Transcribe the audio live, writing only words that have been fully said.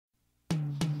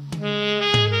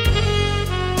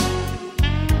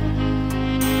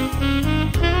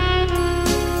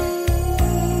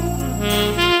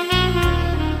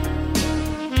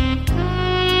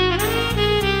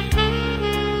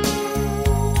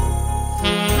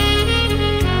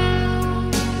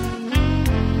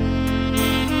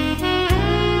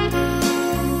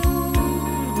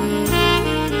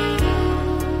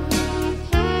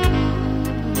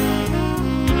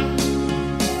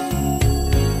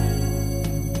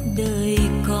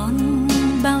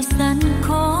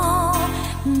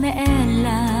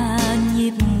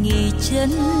chân,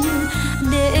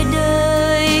 để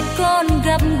đời con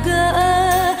gặp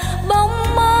gỡ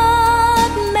bóng mát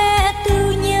mẹ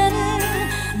tư nhân.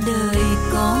 Đời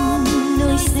con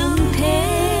nơi dương thế,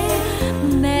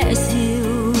 mẹ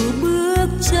dìu bước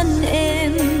chân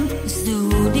êm,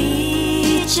 dù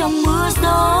đi trong mưa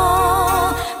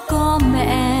gió có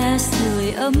mẹ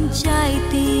sưởi ấm trái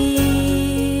tim.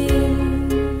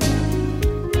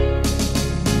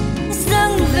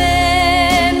 Dâng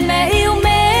về mẹ yêu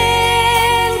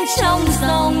mến trong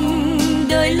dòng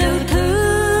đời lưu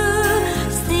thứ,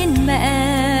 xin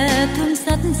mẹ thương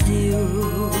dắt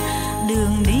dìu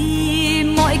đường đi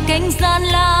mọi cánh gian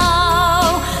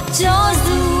lao. Cho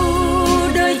dù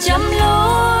đời trăm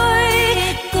lối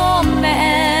có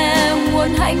mẹ nguồn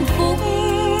hạnh phúc,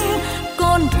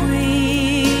 con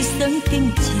quỳ dâng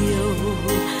kinh chiều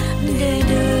để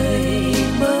đời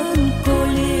bớt cô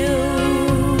liêu.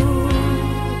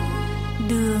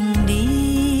 Đường đi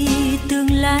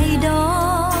tương lai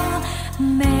đó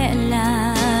mẹ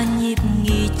là nhịp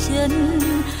nghỉ chân,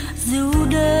 dù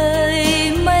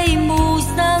đời mây mù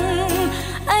giăng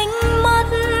ánh mắt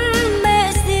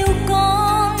mẹ dìu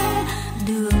con.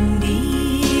 Đường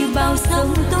đi bao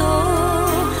sóng tố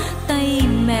tay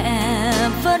mẹ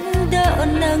vẫn đỡ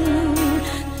nâng,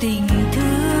 tình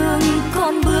thương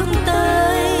con bước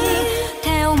tới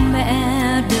theo mẹ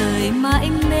đời mãi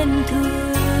mến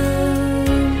thương.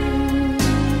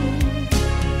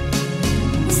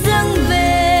 Dâng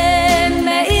về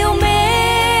mẹ yêu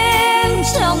mến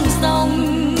trong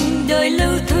dòng đời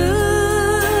lưu thứ,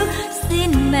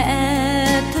 xin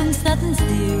mẹ thương dắt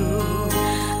dìu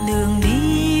đường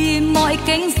đi mọi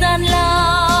cánh gian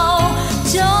lao.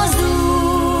 Cho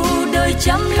dù đời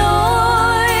trăm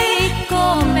lối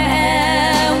có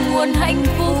mẹ nguồn hạnh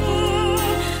phúc,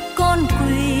 con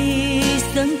quỳ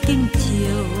dâng kinh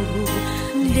chiều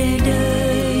để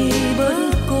đời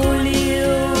bớt cô liêu.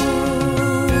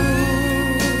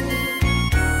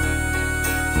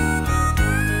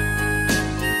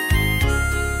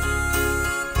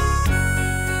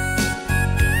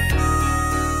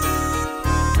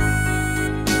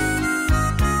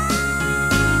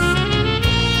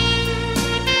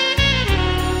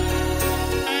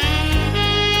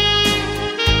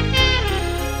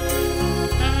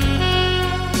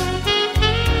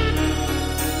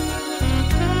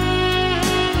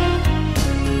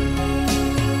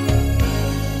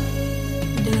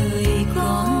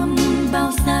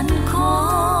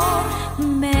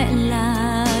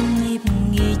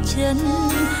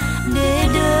 Để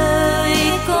đời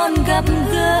con gặp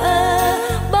gỡ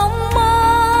bóng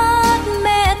mát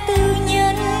mẹ tư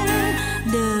nhân.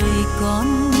 Đời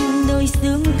con nơi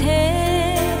dương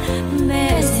thế,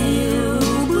 mẹ dìu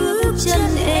bước chân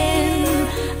êm,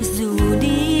 dù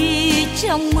đi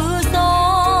trong mưa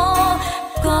gió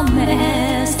có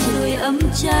mẹ sưởi ấm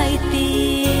trái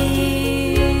tim.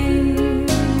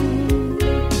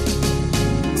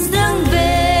 Dâng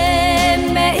về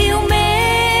mẹ yêu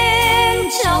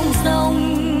trong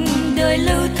dòng đời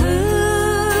lưu thứ,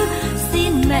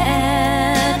 xin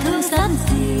mẹ thương dắt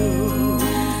dìu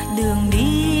đường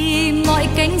đi mọi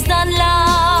cánh gian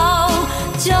lao.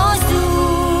 Cho dù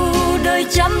đời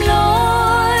trăm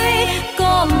lối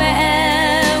có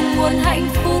mẹ nguồn hạnh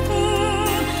phúc,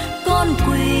 con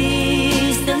quỳ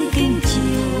dâng kinh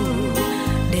chiều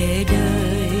để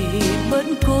đời bớt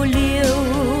cô liêu.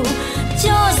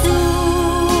 Cho dù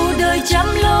đời trăm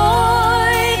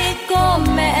lối có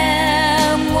mẹ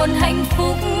nguồn hạnh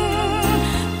phúc,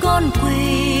 con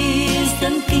quỳ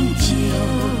dâng kinh chiều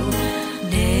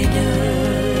để đời